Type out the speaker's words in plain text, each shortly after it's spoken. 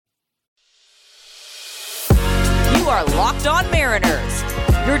are Locked On Mariners,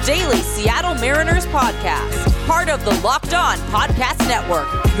 your daily Seattle Mariners podcast. Part of the Locked On Podcast Network,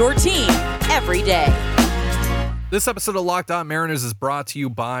 your team every day. This episode of Locked On Mariners is brought to you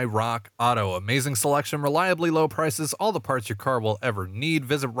by Rock Auto. Amazing selection, reliably low prices, all the parts your car will ever need.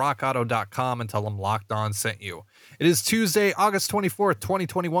 Visit rockauto.com and tell them Locked On sent you. It is Tuesday, August 24th,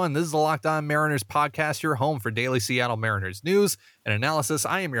 2021. This is the Locked On Mariners podcast, your home for daily Seattle Mariners news and analysis.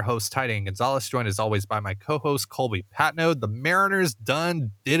 I am your host, Ty Dane Gonzalez, joined as always by my co-host, Colby Patnode. The Mariners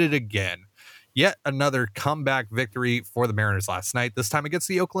did it again. Yet another comeback victory for the Mariners last night, this time against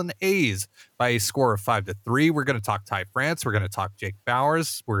the Oakland A's by a score of 5-3. We're going to talk Ty France. We're going to talk Jake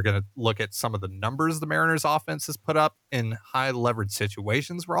Bauers. We're going to look at some of the numbers the Mariners offense has put up in high leverage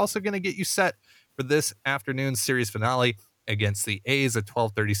situations. We're also going to get you set for this afternoon's series finale against the A's at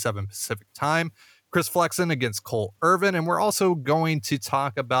 12:37 Pacific time. Chris Flexen against Cole Irvin. And we're also going to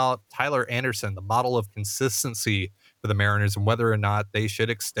talk about Tyler Anderson, the model of consistency for the Mariners, and whether or not they should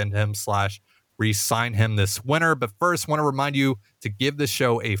extend him / re-sign him this winter. But first, want to remind you to give the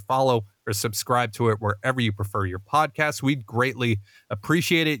show a follow or subscribe to it wherever you prefer your podcast. We'd greatly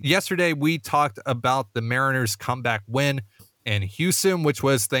appreciate it. Yesterday, we talked about the Mariners' comeback win in Houston, which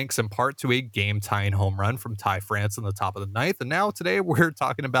was thanks in part to a game-tying home run from Ty France in the top of the ninth. And now today, we're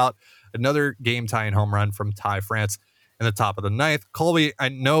talking about another game-tying home run from Ty France in the top of the ninth. Colby, I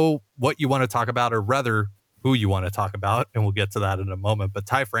know what you want to talk about, or rather, who you want to talk about, and we'll get to that in a moment. But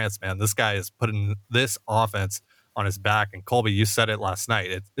Ty France, man, this guy is putting this offense on his back. And Colby, you said it last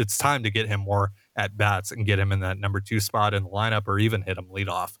night. It's time to get him more at bats and get him in that number 2 spot in the lineup, or even hit him lead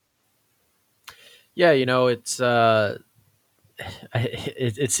off. Yeah, you know, it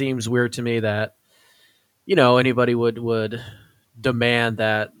seems weird to me that, you know, anybody would demand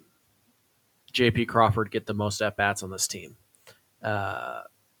that J.P. Crawford get the most at bats on this team.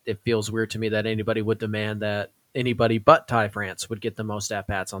 It feels weird to me that anybody would demand that anybody but Ty France would get the most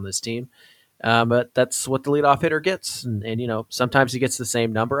at-bats on this team. But that's what the leadoff hitter gets. And, you know, sometimes he gets the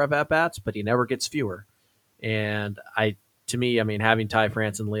same number of at-bats, but he never gets fewer. And to me, having Ty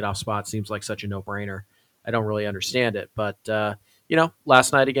France in the leadoff spot seems like such a no-brainer. I don't really understand it. But, you know,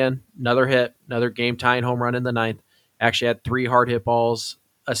 last night again, another hit, another game-tying home run in the ninth. Actually had 3 hard hit balls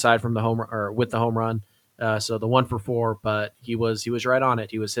aside from the home or with the home run. So the 1 for 4, but he was right on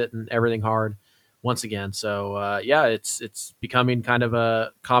it. He was hitting everything hard once again. So yeah, it's becoming kind of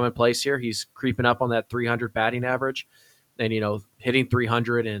a commonplace here. He's creeping up on that 300 batting average, and you know, hitting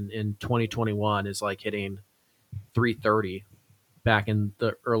 300 in 2021 is like hitting 330 back in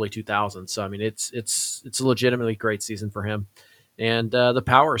the early 2000s. So I mean, it's a legitimately great season for him, and the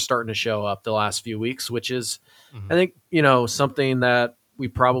power is starting to show up the last few weeks, which is, I think, you know, something that we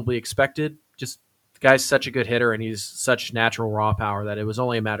probably expected. Just guy's such a good hitter, and he's such natural raw power that it was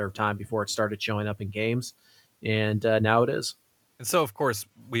only a matter of time before it started showing up in games, and now it is. And so, of course,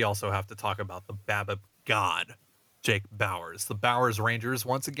 we also have to talk about the BABIP god, Jake Bauers. The Bauers Rangers,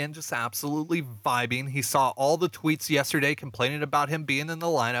 once again, just absolutely vibing. He saw all the tweets yesterday complaining about him being in the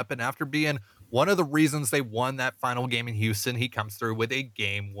lineup, and after being one of the reasons they won that final game in Houston, he comes through with a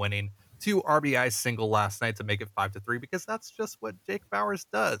game-winning 2 RBI single last night to make it 5-3, because that's just what Jake Bauers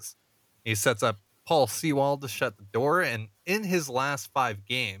does. He sets up Paul Sewald to shut the door, and in his last 5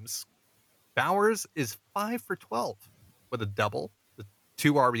 games, Bauers is 5 for 12 with a double, the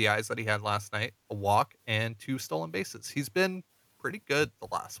 2 RBIs that he had last night, a walk, and 2 stolen bases. He's been pretty good the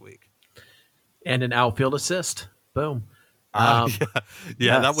last week, and an outfield assist. Boom. Yeah,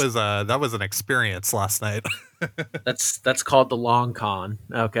 that was an experience last night. that's called the long con.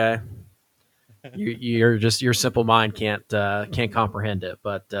 Okay. Your simple mind can't comprehend it,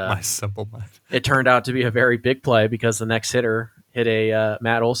 but my simple mind. It turned out to be a very big play because the next hitter hit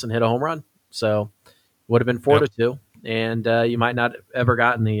Matt Olson hit a home run, so would have been 4-2, and you might not have ever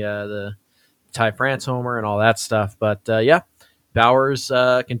gotten the Ty France homer and all that stuff. But yeah,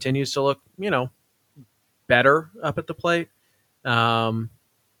 Bauers continues to look, you know, better up at the plate.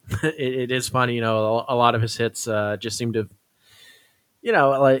 It is funny, you know, a lot of his hits just seem to, you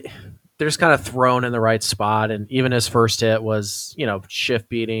know, like, they're just kind of thrown in the right spot. And even his first hit was, you know, shift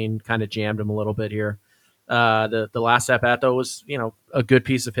beating, kind of jammed him a little bit here. The last at bat, though, was, you know, a good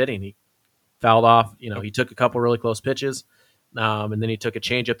piece of hitting. He fouled off, you know, he took a couple really close pitches, and then he took a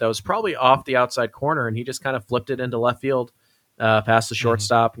changeup that was probably off the outside corner, and he just kind of flipped it into left field, past the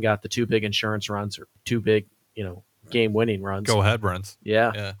shortstop, and got the 2 big insurance runs, or 2 big, you know, game winning runs. Go ahead runs.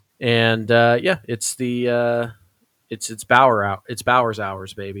 Yeah. And yeah, it's the it's Bauer's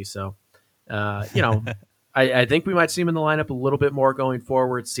hours, baby. So. You know, I think we might see him in the lineup a little bit more going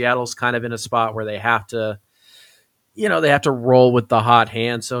forward. Seattle's kind of in a spot where they have to, you know, they have to roll with the hot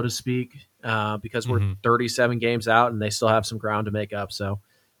hand, so to speak. because we're 37 games out and they still have some ground to make up. So,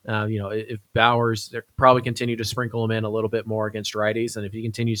 if Bowers, they'll probably continue to sprinkle him in a little bit more against righties, and if he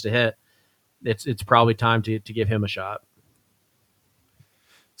continues to hit, it's probably time to give him a shot.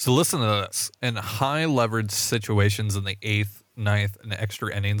 So listen to this. In high leverage situations in the 8th, 9th, and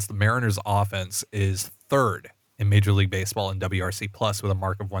extra innings, the Mariners offense is third in Major League Baseball in WRC plus with a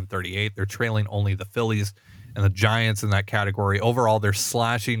mark of 138. They're trailing only the Phillies and the Giants in that category. Overall, they're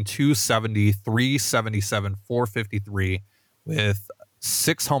slashing 270, 377, 453 with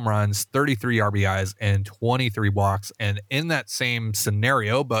 6 home runs, 33 RBIs, and 23 walks. And in that same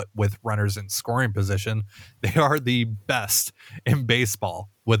scenario, but with runners in scoring position, they are the best in baseball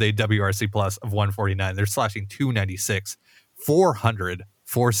with a WRC plus of 149. They're slashing 296, 400,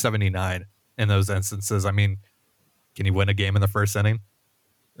 479 in those instances. I mean, can you win a game in the first inning?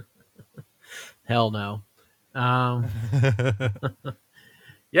 Hell no.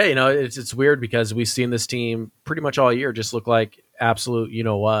 Yeah, it's weird because we've seen this team pretty much all year just look like absolute,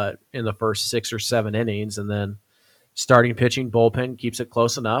 in the first 6 or 7 innings, and then starting pitching bullpen keeps it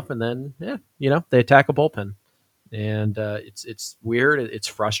close enough, and then they attack a bullpen, and it's weird. It's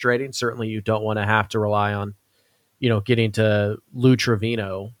frustrating. Certainly, you don't want to have to rely on, getting to Lou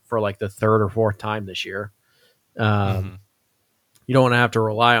Trevino for like the 3rd or 4th time this year. You don't want to have to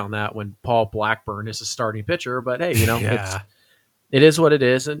rely on that when Paul Blackburn is a starting pitcher, but hey, it is what it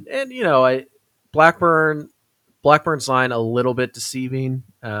is. And Blackburn's line a little bit deceiving.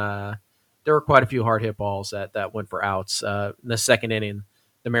 There were quite a few hard hit balls that went for outs. In the 2nd inning,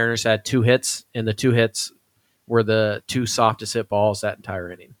 the Mariners had 2 hits, and the 2 hits were the 2 softest hit balls that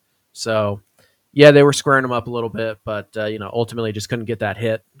entire inning. So, yeah, they were squaring them up a little bit, but ultimately just couldn't get that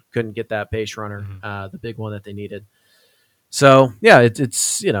hit, couldn't get that base runner, the big one that they needed. So, yeah,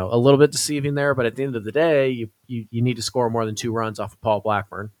 it's a little bit deceiving there, but at the end of the day, you need to score more than 2 runs off of Paul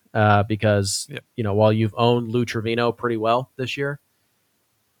Blackburn because, while you've owned Lou Trevino pretty well this year,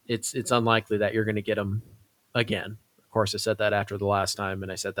 it's unlikely that you're going to get him again. Of course, I said that after the last time,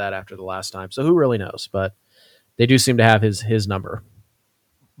 and I said that after the last time, so who really knows? But they do seem to have his number.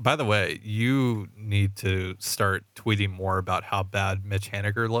 By the way, you need to start tweeting more about how bad Mitch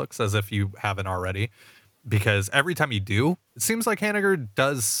Haniger looks, as if you haven't already. Because every time you do, it seems like Haniger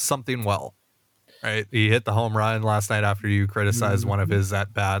does something well, right? He hit the home run last night after you criticized one of his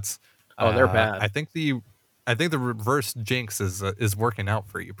at bats. Oh, they're bad. I think the reverse jinx is working out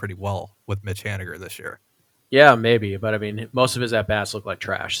for you pretty well with Mitch Haniger this year. Yeah, maybe, but I mean, most of his at bats look like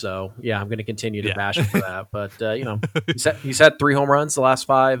trash. So yeah, I'm going to continue to bash him for that. But he's had 3 home runs the last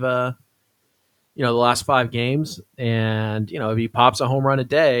 5. The last 5 games, and if he pops a home run a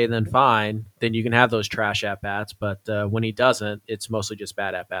day, then fine, then you can have those trash at bats. But when he doesn't, it's mostly just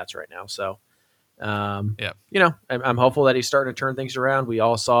bad at bats right now. So, I'm hopeful that he's starting to turn things around. We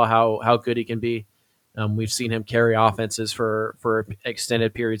all saw how good he can be. We've seen him carry offenses for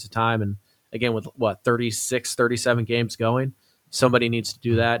extended periods of time, and again with 36, 37 games going, somebody needs to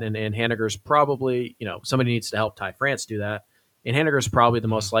do that. And Haniger's probably somebody needs to help Ty France do that. And Haniger's probably the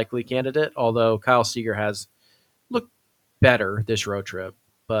most likely candidate, although Kyle Seager has looked better this road trip,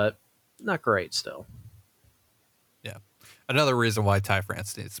 but not great still. Yeah. Another reason why Ty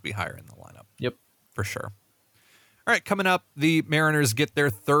France needs to be higher in the lineup. Yep. For sure. All right, coming up, the Mariners get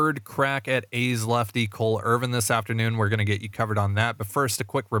their 3rd crack at A's lefty Cole Irvin this afternoon. We're going to get you covered on that. But first, a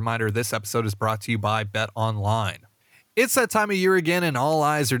quick reminder, this episode is brought to you by Bet Online. It's that time of year again, and all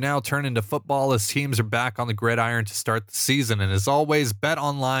eyes are now turning to football as teams are back on the gridiron to start the season. And as always, Bet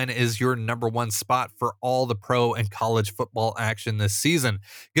Online is your number one spot for all the pro and college football action this season.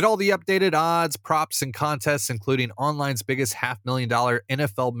 Get all the updated odds, props, and contests, including online's biggest $500,000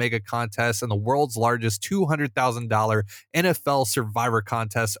 NFL mega contest and the world's largest $200,000 NFL Survivor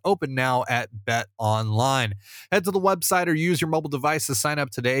contest, open now at Bet Online. Head to the website or use your mobile device to sign up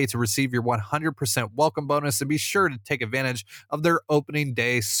today to receive your 100% welcome bonus, and be sure to take advantage of their opening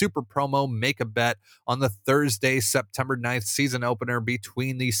day super promo Make a Bet on the Thursday, September 9th season opener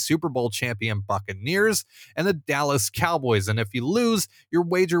between the Super Bowl champion Buccaneers and the Dallas Cowboys. And if you lose, your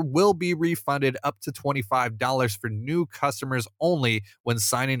wager will be refunded up to $25 for new customers only when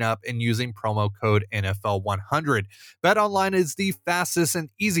signing up and using promo code NFL100. BetOnline is the fastest and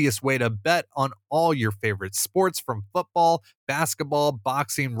easiest way to bet on all your favorite sports, from football, basketball,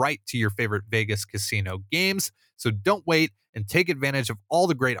 boxing, right to your favorite Vegas casino games. So don't wait and take advantage of all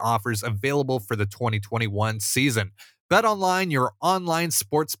the great offers available for the 2021 season. BetOnline, your online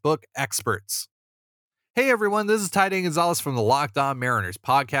sportsbook experts. Hey everyone, this is Ty Dane Gonzalez from the Locked On Mariners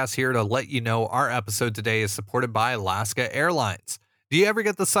podcast, here to let you know our episode today is supported by Alaska Airlines. Do you ever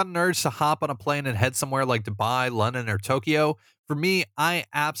get the sudden urge to hop on a plane and head somewhere like Dubai, London, or Tokyo? For me, I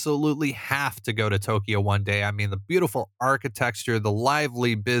absolutely have to go to Tokyo one day. I mean, the beautiful architecture, the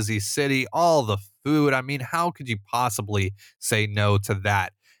lively, busy city, all the food. I mean, how could you possibly say no to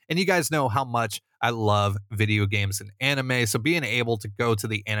that? And you guys know how much I love video games and anime. So being able to go to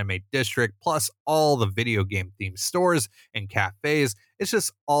the anime district, plus all the video game themed stores and cafes, it's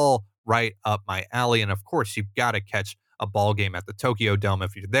just all right up my alley. And of course, you've got to catch a ball game at the Tokyo Dome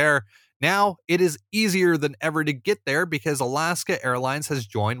if you're there. Now, it is easier than ever to get there because Alaska Airlines has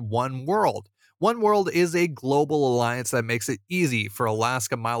joined One World. One World is a global alliance that makes it easy for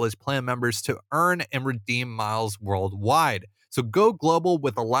Alaska Mileage Plan members to earn and redeem miles worldwide. So go global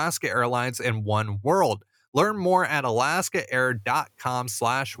with Alaska Airlines and One World. Learn more at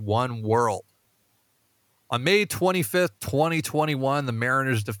alaskaair.com/oneworld. On May 25th, 2021, the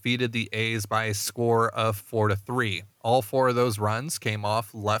Mariners defeated the A's by a score of 4-3. All four of those runs came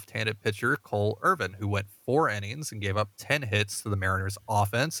off left-handed pitcher Cole Irvin, who went 4 innings and gave up 10 hits to the Mariners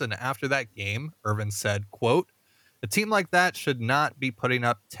offense. And after that game, Irvin said, quote, "A team like that should not be putting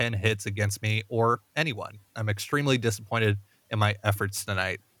up 10 hits against me or anyone. I'm extremely disappointed in my efforts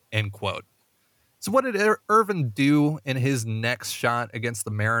tonight," end quote. So what did Irvin do in his next shot against the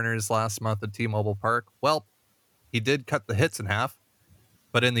Mariners last month at T-Mobile Park? Well, he did cut the hits in half,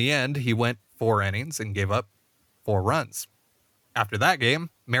 but in the end, he went 4 innings and gave up 4 runs. After that game,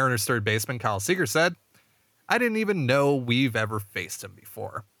 Mariners third baseman Kyle Seager said, "I didn't even know we've ever faced him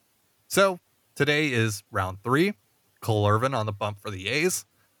before." So today is round 3. Cole Irvin on the bump for the A's.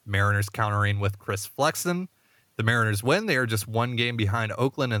 Mariners countering with Chris Flexen. The Mariners win. They are just 1 game behind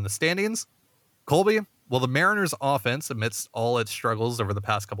Oakland in the standings. Colby, will the Mariners offense, amidst all its struggles over the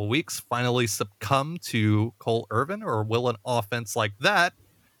past couple weeks, finally succumb to Cole Irvin, or will an offense like that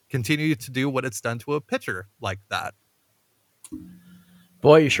continue to do what it's done to a pitcher like that?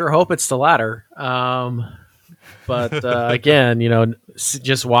 Boy, you sure hope it's the latter. But again,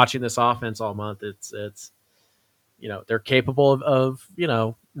 just watching this offense all month, it's they're capable of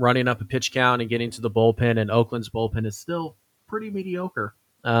running up a pitch count and getting to the bullpen, and Oakland's bullpen is still pretty mediocre.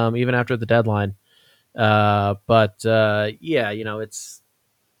 Even after the deadline. But it's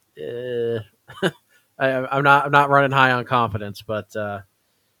I'm not running high on confidence, but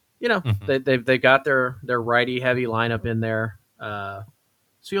they've got their righty heavy lineup in there.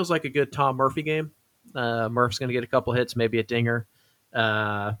 Feels like a good Tom Murphy game. Murph's going to get a couple hits, maybe a dinger.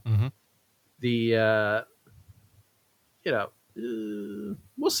 We'll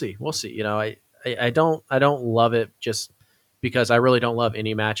see. I don't love it just because I really don't love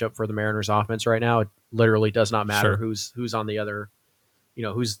any matchup for the Mariners offense right now. It literally does not matter who's on the other,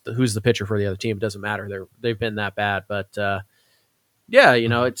 who's the pitcher for the other team. It doesn't matter. They've been that bad, but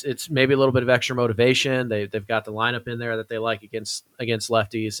it's maybe a little bit of extra motivation. They've got the lineup in there that they like against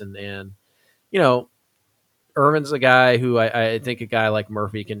lefties, and Irvin's a guy who I think a guy like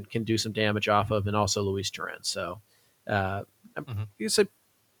Murphy can do some damage off of, and also Luis Torrens. So it's a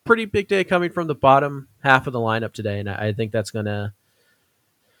pretty big day coming from the bottom half of the lineup today, and I think that's gonna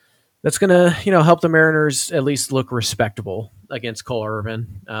help the Mariners at least look respectable against Cole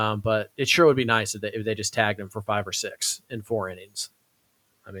Irvin. But it sure would be nice if they just tagged him for 5 or 6 in 4 innings.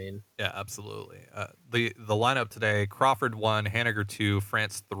 I mean, yeah, absolutely. The lineup today: Crawford 1, Haniger 2,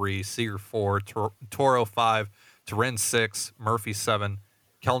 France 3, Seager 4, Toro 5, Torrens 6, Murphy 7,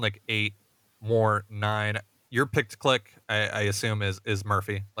 Kelenic 8, Moore 9. Your pick to click, I assume, is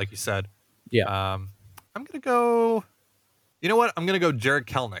Murphy, like you said. Yeah. I'm gonna go. You know what? I'm gonna go Jarred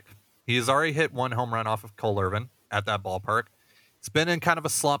Kelenic. He has already hit 1 home run off of Cole Irvin at that ballpark. It's been in kind of a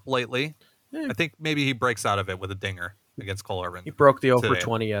slump lately. Yeah. I think maybe he breaks out of it with a dinger against Cole Irvin. He broke the 0 for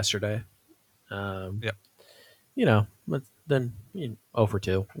 20 yesterday. Yep. But then 0 for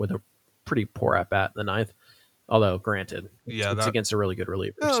 2 with a pretty poor at bat in the 9th. Although, granted, it's against a really good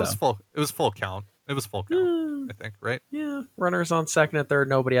reliever. It was full count. It was full count, I think, right? Yeah, runners on second and third,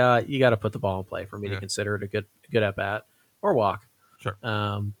 nobody out. You got to put the ball in play for me to consider it a good at bat or walk. Sure.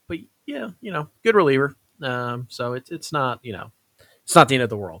 But yeah, good reliever. So it's not it's not the end of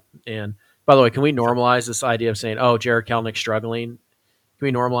the world. And by the way, can we normalize this idea of saying, "Oh, Jarred Kelenic struggling"? Can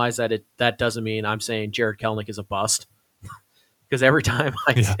we normalize that? That doesn't mean I'm saying Jarred Kelenic is a bust. Because every time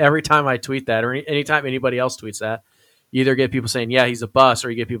I tweet that, or anytime anybody else tweets that, you either get people saying, "Yeah, he's a bust," or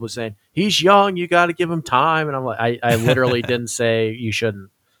you get people saying, "He's young, you got to give him time." And I'm like, I literally didn't say you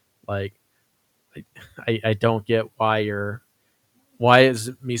shouldn't. Like, I don't get why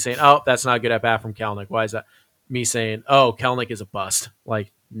is me saying, "Oh, that's not good at bat from Kelenic"? Why is that me saying, "Oh, Kelenic is a bust"?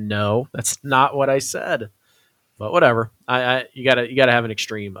 Like, no, that's not what I said. But whatever. You gotta have an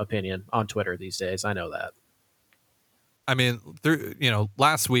extreme opinion on Twitter these days. I know that. I mean,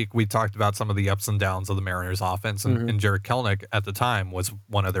 last week we talked about some of the ups and downs of the Mariners offense, and Jared Kelenic at the time was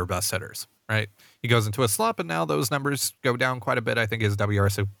one of their best hitters, right? He goes into a slump, and now those numbers go down quite a bit. I think his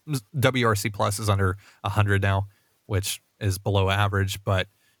WRC plus is under 100 now, which is below average, but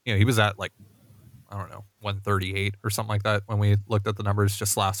he was at like, I don't know, 138 or something like that when we looked at the numbers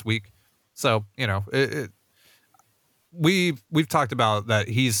just last week. So, we've talked about that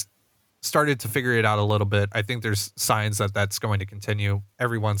he's started to figure it out a little bit. I think there's signs that that's going to continue.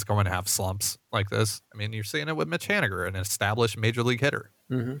 Everyone's going to have slumps like this. I mean, you're seeing it with Mitch Haniger, an established major league hitter,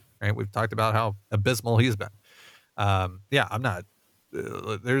 right? We've talked about how abysmal he's been. I'm not,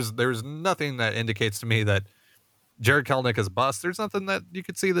 there's nothing that indicates to me that Jared Kelenic is a bust. There's nothing that you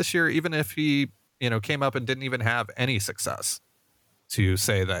could see this year, even if he, came up and didn't even have any success, to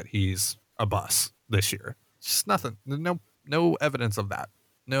say that he's a bust this year. Just nothing. No evidence of that.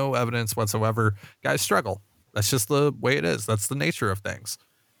 No evidence whatsoever. Guys struggle. That's just the way it is. That's the nature of things.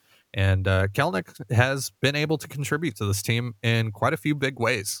 And Kelenic has been able to contribute to this team in quite a few big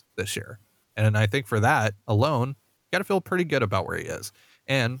ways this year. And I think for that alone, you got to feel pretty good about where he is.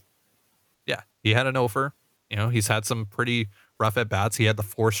 And yeah, he had an offer. He's had some pretty rough at bats. He had the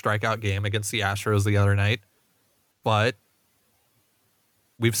 4 strikeout game against the Astros the other night. But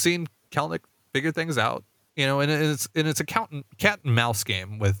we've seen Kelenic figure things out. And it's a cat and mouse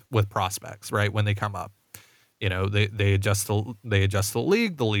game with prospects, right? When they come up, they adjust to the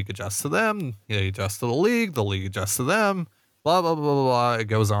league adjusts to them, they adjust to the league adjusts to them, blah blah blah blah blah. It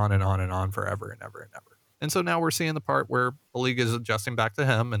goes on and on and on forever and ever and ever. And so now we're seeing the part where the league is adjusting back to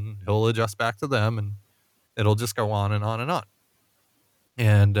him, and he'll adjust back to them, and it'll just go on and on and on.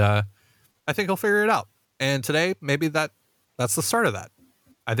 And I think he'll figure it out. And today, maybe that's the start of that.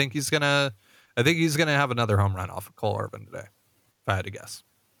 I think he's gonna have another home run off of Cole Irvin today, if I had to guess.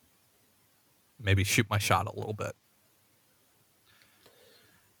 Maybe shoot my shot a little bit.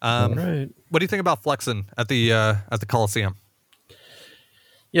 All right. What do you think about flexing at the Coliseum?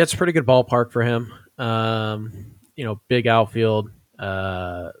 Yeah, it's a pretty good ballpark for him. Big outfield.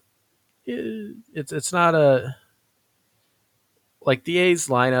 It's not a, like, the A's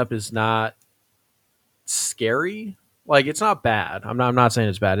lineup is not scary. Like, it's not bad. I'm not saying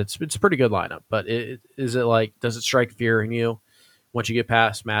it's bad. It's a pretty good lineup. But is it like, does it strike fear in you once you get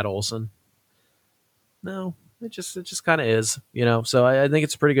past Matt Olson? No, it just kind of is, So I think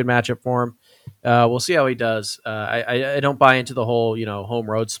it's a pretty good matchup for him. We'll see how he does. I don't buy into the whole home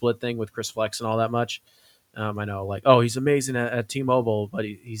road split thing with Chris Flexen all that much. I know, like, oh, he's amazing at T-Mobile, but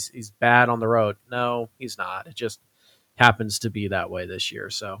he's bad on the road. No, he's not. It just happens to be that way this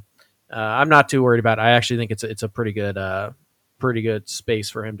year. So I'm not too worried about it. I actually think it's a pretty good space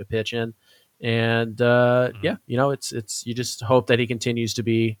for him to pitch in. And it's you just hope that he continues to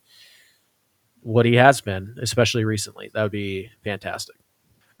be what he has been, especially recently. That would be fantastic.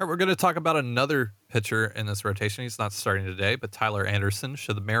 All right, we're going to talk about another pitcher in this rotation. He's not starting today, but Tyler Anderson.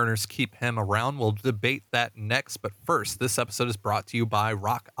 Should the Mariners keep him around? We'll debate that next. But first, this episode is brought to you by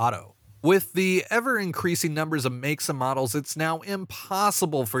Rock Auto. With the ever-increasing numbers of makes and models, it's now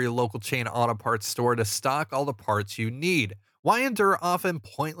impossible for your local chain auto parts store to stock all the parts you need. Why endure often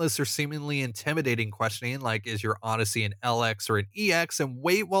pointless or seemingly intimidating questioning like, is your Odyssey an LX or an EX, and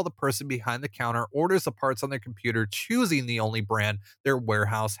wait while the person behind the counter orders the parts on their computer, choosing the only brand their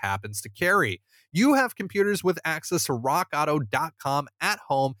warehouse happens to carry? You have computers with access to rockauto.com at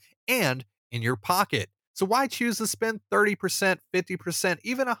home and in your pocket. So why choose to spend 30%, 50%,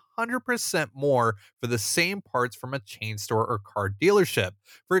 even 100% more for the same parts from a chain store or car dealership?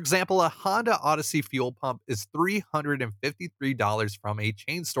 For example, a Honda Odyssey fuel pump is $353 from a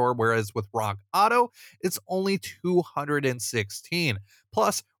chain store, whereas with Rock Auto, it's only $216.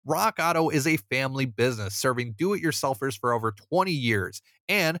 Plus, Rock Auto is a family business serving do-it-yourselfers for over 20 years,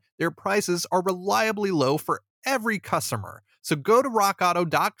 and their prices are reliably low for every customer. So go to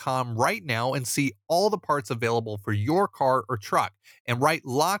rockauto.com right now and see all the parts available for your car or truck, and write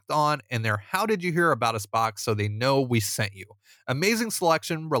Locked On in their How Did You Hear About Us box so they know we sent you. Amazing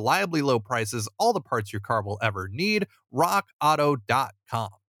selection, reliably low prices, all the parts your car will ever need. rockauto.com.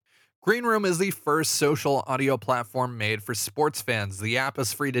 Green Room is the first social audio platform made for sports fans. The app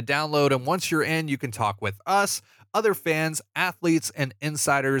is free to download, and once you're in, you can talk with us, other fans, athletes, and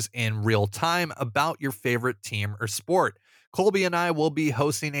insiders in real time about your favorite team or sport. Colby and I will be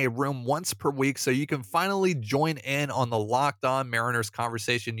hosting a room once per week, so you can finally join in on the Locked On Mariners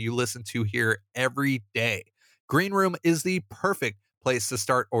conversation you listen to here every day. Green Room is the perfect place to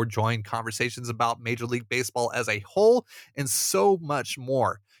start or join conversations about Major League Baseball as a whole and so much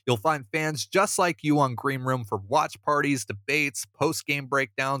more. You'll find fans just like you on Green Room for watch parties, debates, post-game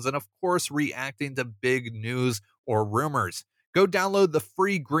breakdowns, and of course, reacting to big news or rumors. Go download the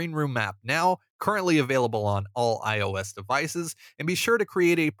free Green Room app now, currently available on all iOS devices, and be sure to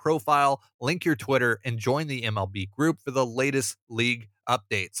create a profile, link your Twitter, and join the MLB group for the latest league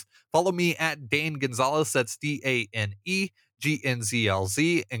updates. Follow me at Dane Gonzalez, that's DaneGnzlz,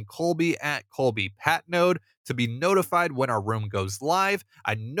 and Colby at Colby Patnode to be notified when our room goes live.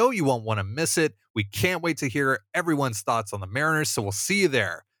 I know you won't want to miss it. We can't wait to hear everyone's thoughts on the Mariners, so we'll see you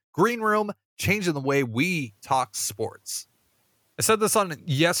there. Green Room, changing the way we talk sports. I said this on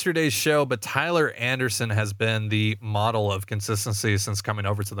yesterday's show, but Tyler Anderson has been the model of consistency since coming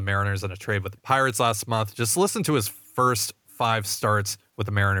over to the Mariners in a trade with the Pirates last month. Just listen to his first 5 starts with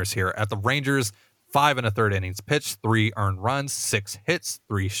the Mariners here. At the Rangers, 5 1/3 innings pitched, 3 earned runs, 6 hits,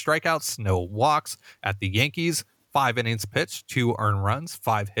 3 strikeouts, no walks. At the Yankees, 5 innings pitched, 2 earned runs,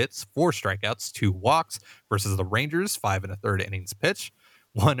 5 hits, 4 strikeouts, 2 walks. Versus the Rangers, 5 1/3 innings pitched,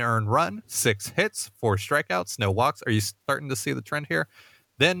 1 earned run, 6 hits, 4 strikeouts, no walks. Are you starting to see the trend here?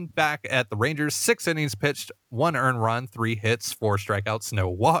 Then back at the Rangers, 6 innings pitched, 1 earned run, 3 hits, 4 strikeouts, no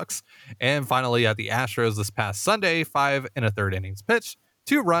walks. And finally at the Astros this past Sunday, 5 1/3 innings pitched,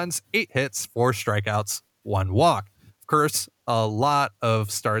 2 runs, 8 hits, 4 strikeouts, 1 walk. Of course, a lot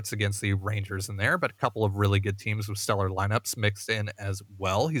of starts against the Rangers in there, but a couple of really good teams with stellar lineups mixed in as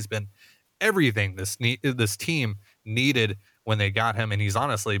well. He's been everything this team needed when they got him, and he's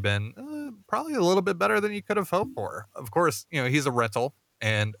honestly been probably a little bit better than you could have hoped for. Of course, he's a rental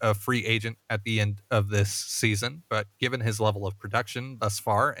and a free agent at the end of this season, but given his level of production thus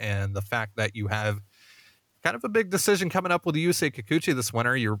far and the fact that you have kind of a big decision coming up with Yusei Kikuchi this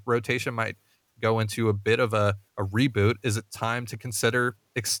winter, your rotation might go into a bit of a reboot. Is it time to consider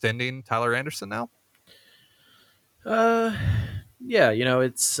extending Tyler Anderson now? Yeah,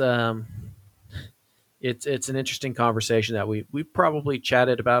 it's an interesting conversation that we probably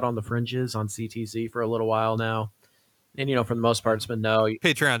chatted about on the fringes on CTZ for a little while now. And, for the most part, it's been no.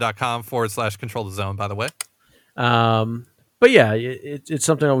 Patreon.com/control the zone, by the way. But yeah, it's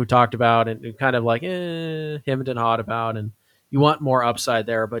something that we talked about and kind of like hemmed and hawed about, and you want more upside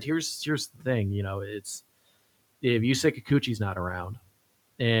there. But here's the thing, it's if Yusei Kikuchi's not around,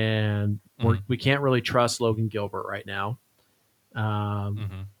 and we can't really trust Logan Gilbert right now.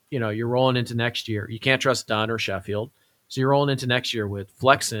 You're rolling into next year. You can't trust Dunn or Sheffield. So you're rolling into next year with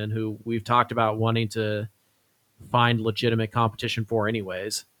Flexen, who we've talked about wanting to find legitimate competition for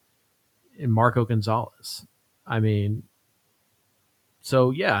anyways, and Marco Gonzalez. I mean,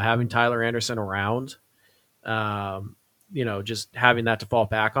 so yeah, having Tyler Anderson around, just having that to fall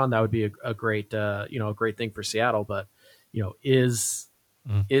back on, that would be a great, a great thing for Seattle. But, is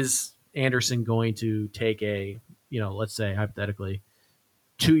Anderson going to take a, let's say hypothetically,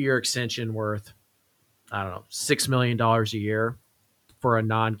 2-year extension worth, I don't know, $6 million a year for a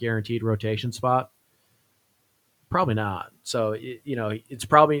non-guaranteed rotation spot? Probably not. So, he's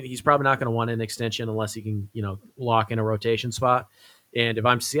probably not going to want an extension unless he can, lock in a rotation spot. And if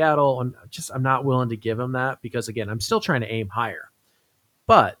I'm Seattle, I'm not willing to give him that because, again, I'm still trying to aim higher.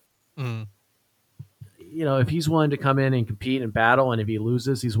 But, if he's willing to come in and compete and battle, and if he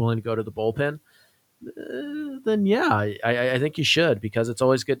loses, he's willing to go to the bullpen, then yeah, I think you should, because it's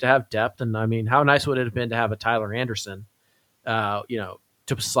always good to have depth. And I mean, how nice would it have been to have a Tyler Anderson, to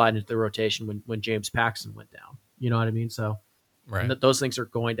slide into the rotation when James Paxton went down? You know what I mean? So right. Those things are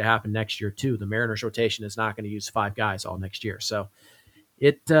going to happen next year too. The Mariners rotation is not going to use 5 guys all next year. So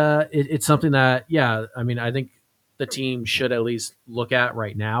it's something that, yeah, I mean, I think the team should at least look at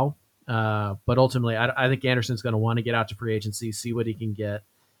right now. But ultimately, I think Anderson's going to want to get out to free agency, see what he can get.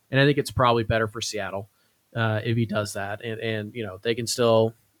 And I think it's probably better for Seattle if he does that. And they can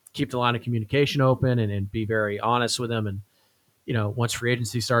still keep the line of communication open and be very honest with him. And, once free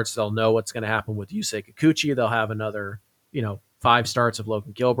agency starts, they'll know what's going to happen with Yusei Kikuchi. They'll have another, 5 starts of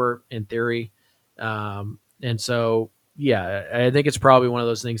Logan Gilbert in theory. And so, yeah, I think it's probably one of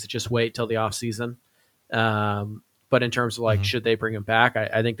those things that just wait till the offseason. But in terms of should they bring him back,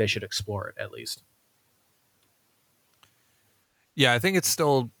 I think they should explore it at least. Yeah, I think it's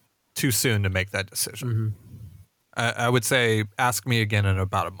still too soon to make that decision. I would say ask me again in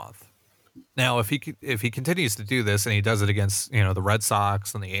about a month. Now, if he continues to do this and he does it against the Red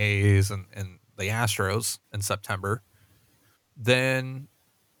Sox and the A's and the Astros in September, then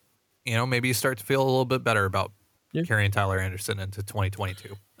maybe you start to feel a little bit better about carrying Tyler Anderson into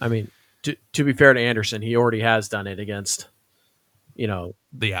 2022. I mean, to be fair to Anderson, he already has done it against the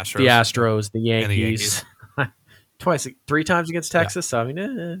Astros, the Yankees. Twice, 3 times against Texas. Yeah. So, I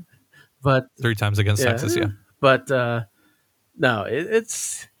mean, but 3 times against Texas, yeah. But no,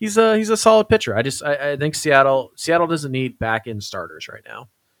 he's a solid pitcher. I think Seattle doesn't need back end starters right now.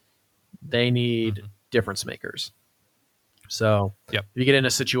 They need difference makers. So Yep. if you get in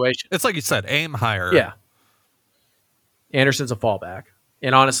a situation, It's like you said, aim higher. yeah, Anderson's a fallback.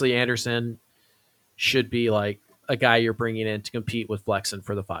 And honestly, Anderson should be like a guy you're bringing in to compete with Flexen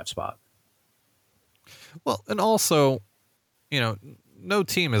for the 5 spot. Well, and also, no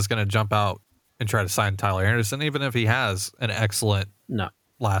team is going to jump out and try to sign Tyler Anderson, even if he has an excellent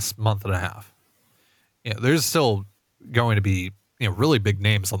last month and a half. There's still going to be really big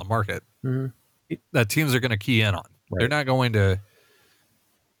names on the market that teams are going to key in on. Right. They're not going to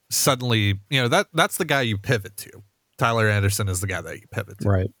suddenly, that's the guy you pivot to. Tyler Anderson is the guy that you pivot to.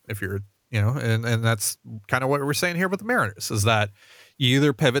 Right. If you're, and that's kind of what we're saying here with the Mariners is that you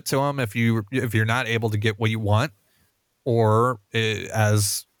either pivot to him if you're not able to get what you want, or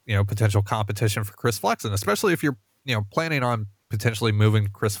as potential competition for Chris Flexen, especially if you're planning on potentially moving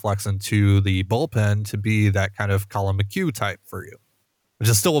Chris Flexen to the bullpen to be that kind of Colin McHugh type for you, which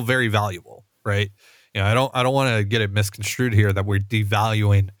is still very valuable, right? I don't want to get it misconstrued here that we're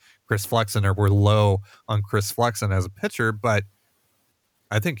devaluing Chris Flexen or we're low on Chris Flexen as a pitcher, but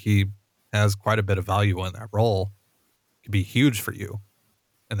I think he has quite a bit of value in that role. Could be huge for you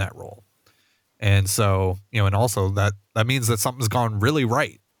in that role. And so, and also that means that something's gone really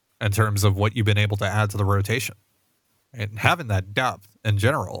right in terms of what you've been able to add to the rotation. And having that depth in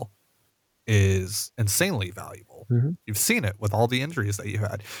general is insanely valuable. Mm-hmm. You've seen it with all the injuries that you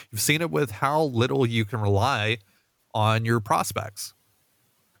had. You've seen it with how little you can rely on your prospects.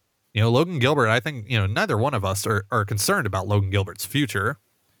 Logan Gilbert, I think, neither one of us are concerned about Logan Gilbert's future.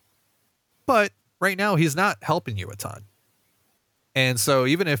 But right now, he's not helping you a ton. And so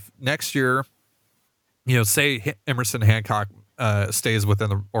even if next year, say Emerson Hancock stays within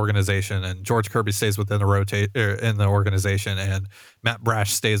the organization and George Kirby stays within the in the organization and Matt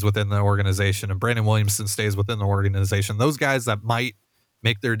Brash stays within the organization and Brandon Williamson stays within the organization, those guys that might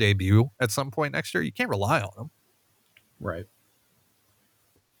make their debut at some point next year, you can't rely on them. Right.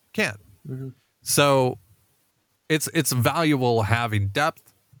 Can't. Mm-hmm. So it's valuable having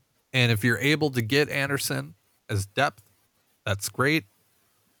depth. And if you're able to get Anderson as depth, that's great.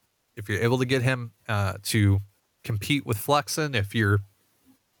 If you're able to get him to compete with Flexen, if you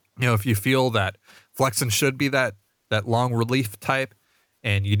feel that Flexen should be that long relief type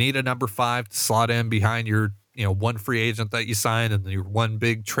and you need a number 5 to slot in behind your, one free agent that you signed and your one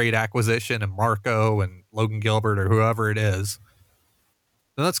big trade acquisition and Marco and Logan Gilbert or whoever it is,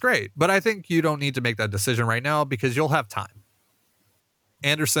 then that's great. But I think you don't need to make that decision right now because you'll have time.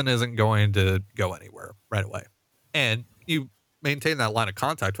 Anderson isn't going to go anywhere right away. And you maintain that line of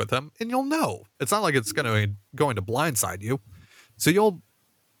contact with him and you'll know. It's not like it's going to blindside you. So you'll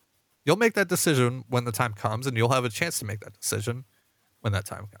make that decision when the time comes and you'll have a chance to make that decision when that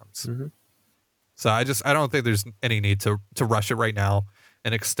time comes. Mm-hmm. So I don't think there's any need to rush it right now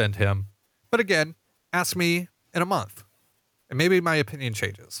and extend him. But again, ask me in a month and maybe my opinion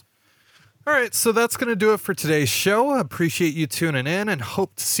changes. All right, so that's going to do it for today's show. I appreciate you tuning in and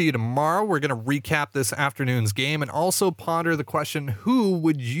hope to see you tomorrow. We're going to recap this afternoon's game and also ponder the question, who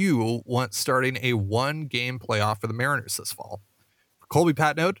would you want starting a 1-game playoff for the Mariners this fall? For Colby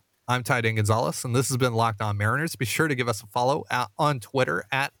Patnode, I'm Ty Dane Gonzalez, and this has been Locked On Mariners. Be sure to give us a follow on Twitter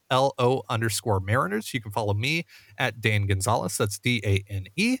at @LO_Mariners. You can follow me at Dane Gonzalez. That's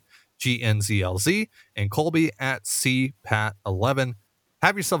DANEGNZLZ, and Colby at CPAT11.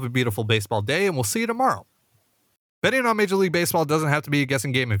 Have yourself a beautiful baseball day, and we'll see you tomorrow. Betting on Major League Baseball doesn't have to be a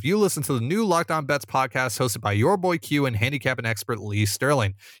guessing game if you listen to the new Locked On Bets podcast hosted by your boy Q and handicapping expert Lee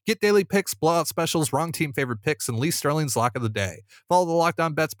Sterling. Get daily picks, blowout specials, wrong team favorite picks, and Lee Sterling's lock of the day. Follow the Locked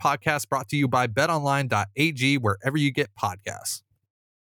On Bets podcast brought to you by betonline.ag wherever you get podcasts.